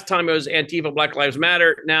 So last time it was Antifa, Black Lives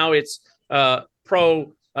Matter. Now it's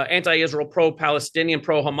anti-Israel, pro-Palestinian,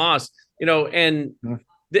 pro-Hamas,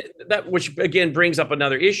 that which again brings up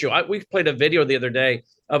another issue. We played a video the other day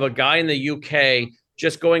of a guy in the UK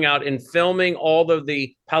just going out and filming all of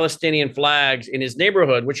the Palestinian flags in his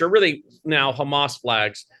neighborhood, which are really now Hamas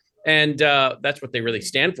flags. And that's what they really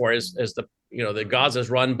stand for, is the Gaza is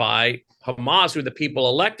run by Hamas, who the people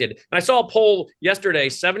elected. And I saw a poll yesterday,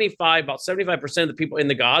 about 75% of the people in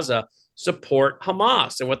the Gaza support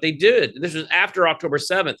Hamas and what they did. This was after October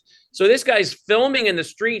 7th. So this guy's filming in the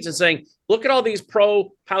streets and saying, look at all these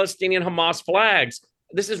pro-Palestinian Hamas flags.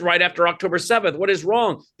 This is right after October 7th. What is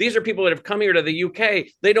wrong? These are people that have come here to the UK.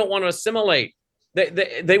 They don't want to assimilate.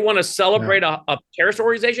 They want to celebrate a terrorist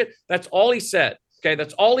organization. That's all he said. Okay,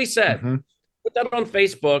 that's all he said. Mm-hmm. Put that on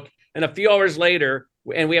Facebook, and a few hours later,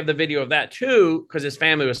 and we have the video of that too, because his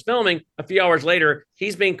family was filming. A few hours later,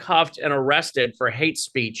 he's being cuffed and arrested for hate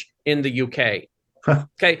speech in the UK.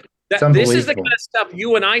 Okay, this is the kind of stuff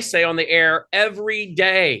you and I say on the air every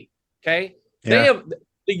day. Okay, the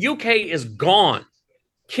UK is gone.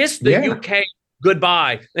 Kiss the UK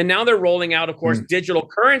goodbye. And now they're rolling out, of course, digital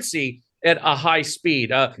currency at a high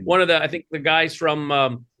speed. One of I think the guys from, I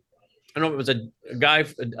don't know if it was a guy,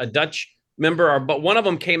 a Dutch member, but one of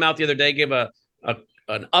them came out the other day, gave an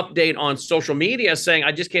update on social media saying,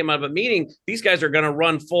 I just came out of a meeting. These guys are going to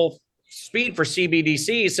run full speed for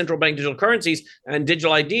CBDCs, central bank digital currencies, and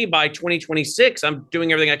digital ID by 2026. I'm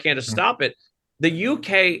doing everything I can to stop it. The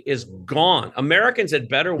UK is gone. Americans had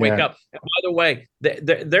better wake up. And by the way,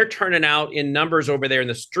 they're turning out in numbers over there in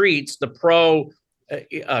the streets. The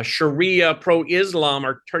Sharia, pro-Islam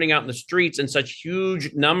are turning out in the streets in such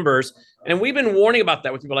huge numbers. And we've been warning about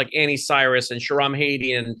that with people like Annie Cyrus and Shahram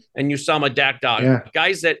Hadi and Usama Dakdagh,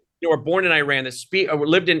 guys that were born in Iran, that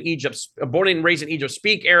lived in Egypt, born and raised in Egypt,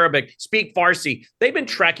 speak Arabic, speak Farsi. They've been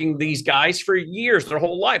tracking these guys for years, their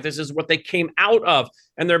whole life. This is what they came out of.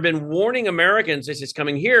 And they've been warning Americans this is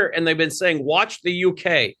coming here. And they've been saying, watch the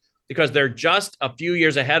UK, because they're just a few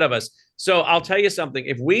years ahead of us. So I'll tell you something.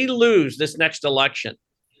 If we lose this next election,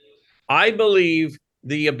 I believe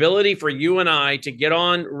the ability for you and I to get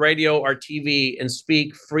on radio or TV and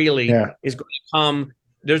speak freely is going to come.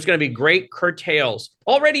 There's going to be great curtails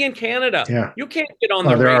already in Canada. You can't get on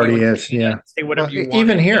the radio. There already is. Say whatever you want.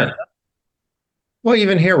 Even here. Well,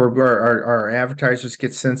 even here, where our advertisers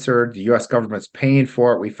get censored, the U.S. government's paying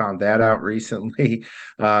for it. We found that out recently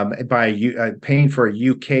by paying for a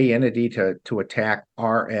UK entity to attack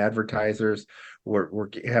our advertisers. We're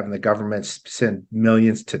having the government send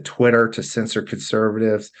millions to Twitter to censor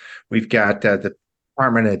conservatives. We've got the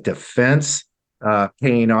Department of Defense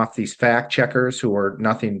paying off these fact checkers who are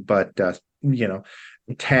nothing but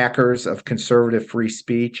attackers of conservative free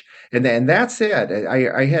speech. And that's it.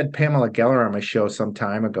 I had Pamela Geller on my show some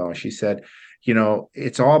time ago, and she said,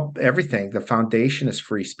 it's everything. The foundation is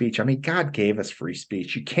free speech. I mean, God gave us free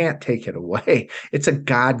speech. You can't take it away. It's a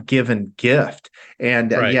God-given gift.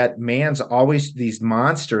 And yet man's always, these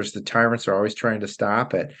monsters, the tyrants are always trying to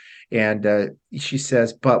stop it. And she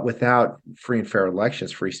says, but without free and fair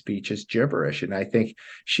elections, free speech is gibberish. And I think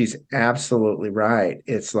she's absolutely right.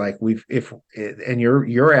 It's like and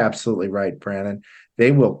you're absolutely right, Brannon.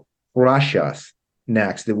 They will crush us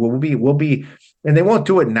next. We'll be, and they won't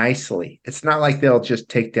do it nicely. It's not like they'll just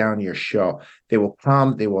take down your show. They will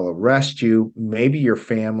come, they will arrest you, maybe your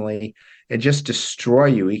family, and just destroy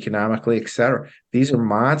you economically, et cetera. These are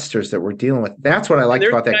monsters that we're dealing with. That's what I like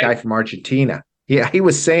about that guy from Argentina. Yeah, he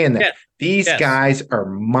was saying that these guys are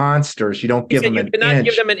monsters. You don't give them an inch. You cannot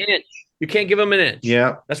give them an inch. You can't give them an inch.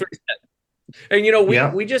 Yeah. That's what he said.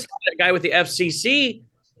 And, we just had a guy with the FCC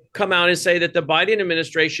come out and say that the Biden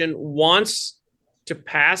administration wants to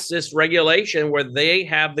pass this regulation where they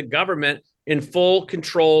have the government in full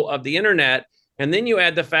control of the internet. And then you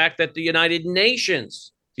add the fact that the United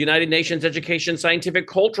Nations Education, Scientific,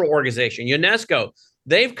 Cultural Organization, UNESCO,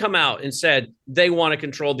 they've come out and said they want to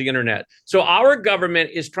control the internet. So our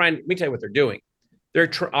government is trying, let me tell you what they're doing.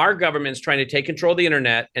 Our government's trying to take control of the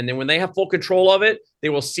internet. And then when they have full control of it, they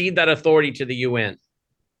will cede that authority to the UN.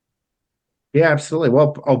 Yeah, absolutely.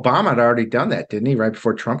 Well, Obama had already done that, didn't he? Right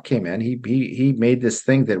before Trump came in, he made this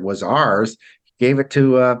thing that was ours, gave it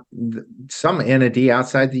to some entity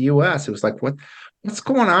outside the U.S. It was like, what's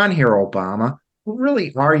going on here, Obama? Who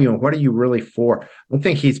really are you, and what are you really for? I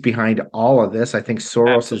think he's behind all of this. I think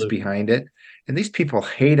Soros is behind it, and these people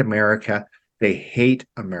hate America. They hate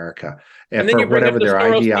America, and for whatever their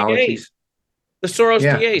ideologies. The Soros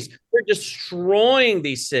DAs, they're destroying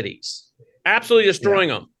these cities, absolutely destroying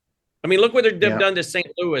them. I mean, look what they've done to St.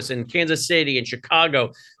 Louis and Kansas City and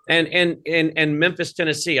Chicago and Memphis,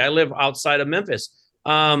 Tennessee. I live outside of Memphis.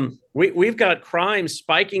 We've got crime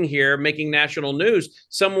spiking here, making national news.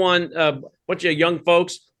 Someone, bunch of young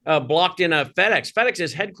folks blocked in a FedEx. FedEx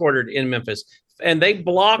is headquartered in Memphis, and they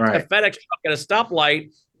blocked a FedEx truck at a stoplight,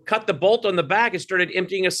 cut the bolt on the back, and started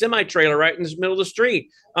emptying a semi-trailer right in the middle of the street.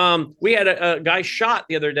 We had a guy shot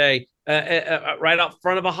the other day right out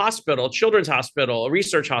front of a hospital, a children's hospital, a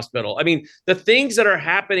research hospital. I mean, the things that are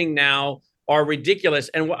happening now are ridiculous.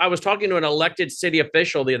 And I was talking to an elected city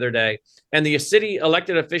official the other day, and the city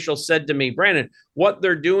elected official said to me, Brannon, what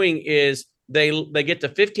they're doing is they get the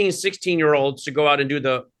 15, 16-year-olds to go out and do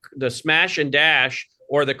the smash and dash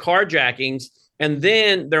or the carjackings, and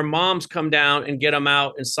then their moms come down and get them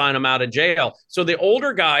out and sign them out of jail. So the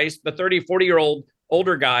older guys, the 30, 40-year-old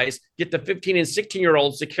older guys, get the 15 and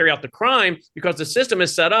 16-year-olds to carry out the crime because the system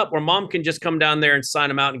is set up where mom can just come down there and sign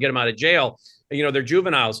them out and get them out of jail. They're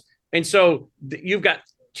juveniles. And so you've got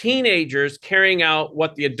teenagers carrying out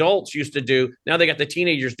what the adults used to do. Now they got the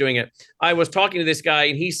teenagers doing it. I was talking to this guy,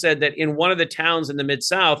 and he said that in one of the towns in the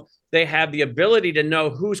Mid-South, they have the ability to know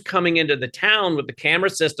who's coming into the town with the camera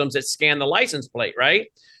systems that scan the license plate, right?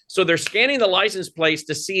 So they're scanning the license plates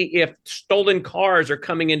to see if stolen cars are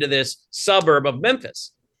coming into this suburb of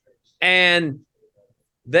Memphis. And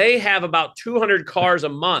they have about 200 cars a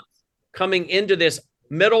month coming into this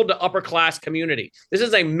middle to upper class community. This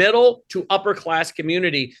is a middle to upper class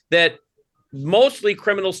community that mostly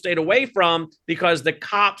criminals stayed away from because the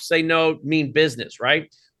cops, they know, mean business,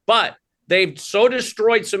 right? But they've so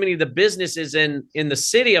destroyed so many of the businesses in the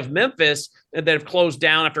city of Memphis that have closed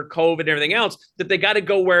down after COVID and everything else, that they got to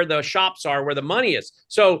go where the shops are, where the money is.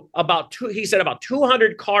 So he said about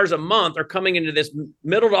 200 cars a month are coming into this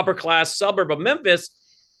middle to upper class suburb of Memphis,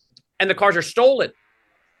 and the cars are stolen.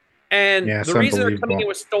 And the reason they're coming in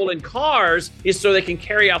with stolen cars is so they can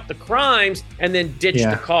carry out the crimes and then ditch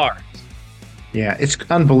the cars. Yeah, it's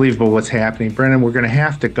unbelievable what's happening. Brennan, we're going to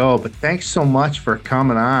have to go, but thanks so much for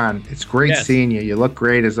coming on. It's great seeing you. You look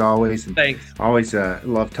great as always. And thanks. Always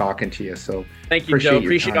love talking to you. So thank you, Joe.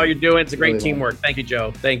 Appreciate all you're doing. It's a great teamwork. Thank you,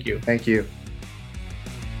 Joe. Thank you. Thank you.